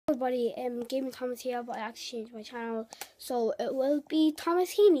everybody, Gaming Thomas here, but I actually changed my channel, so it will be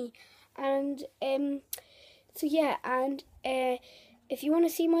Thomas Heaney. And so yeah, and if you want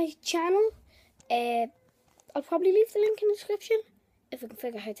to see my channel, I'll probably leave the link in the description if I can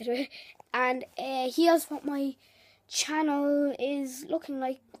figure out how to do it. And here's what my channel is looking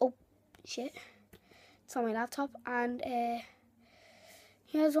like. Oh shit, it's on my laptop. And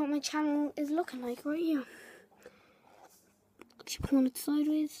here's what my channel is looking like right here. Actually pulling it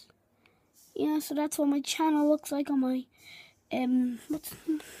sideways. Yeah, so that's what my channel looks like on my what's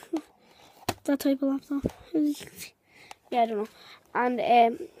that type of laptop? Yeah, I don't know. And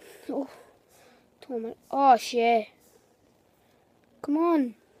oh shit. Come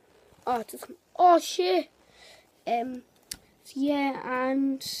on. Oh, it's just, oh shit. So yeah,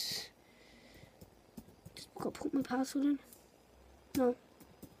 and just gotta put my password in. No.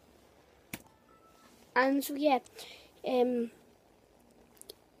 And so yeah,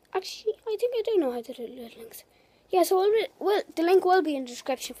 actually, I think I do know how to do the links. Yeah, so the link will be in the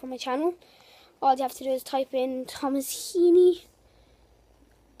description for my channel. All you have to do is type in Thomas Heaney.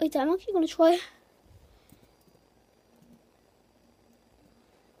 Wait, I'm actually going to try.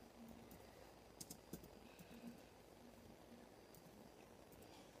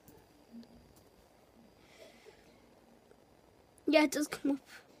 Yeah, it does come up.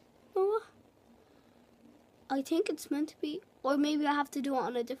 Oh, I think it's meant to be, or maybe I have to do it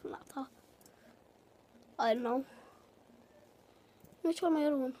on a different laptop. I don't know. Let me try my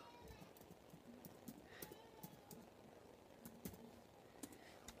other one.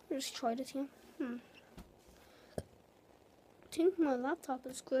 Just try this here. I think my laptop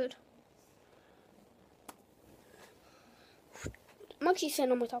is good. I'm actually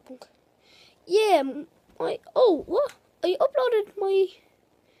sitting on my top bunk. Yeah, what? I uploaded my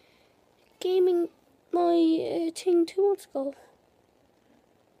thing 2 months ago.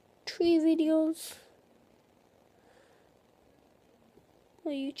 3 videos.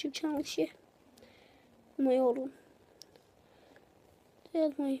 My YouTube channel shit. My old one.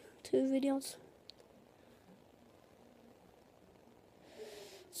 There's my 2 videos.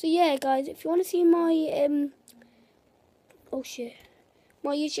 So yeah, guys, if you want to see my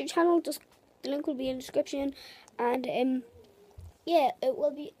my YouTube channel, just the link will be in the description. And yeah, it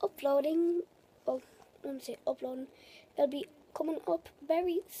will be uploading. Oh, let me say uploading. It'll be coming up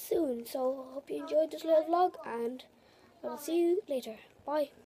very soon. So I hope you enjoyed this little vlog, and I'll see you later. Bye.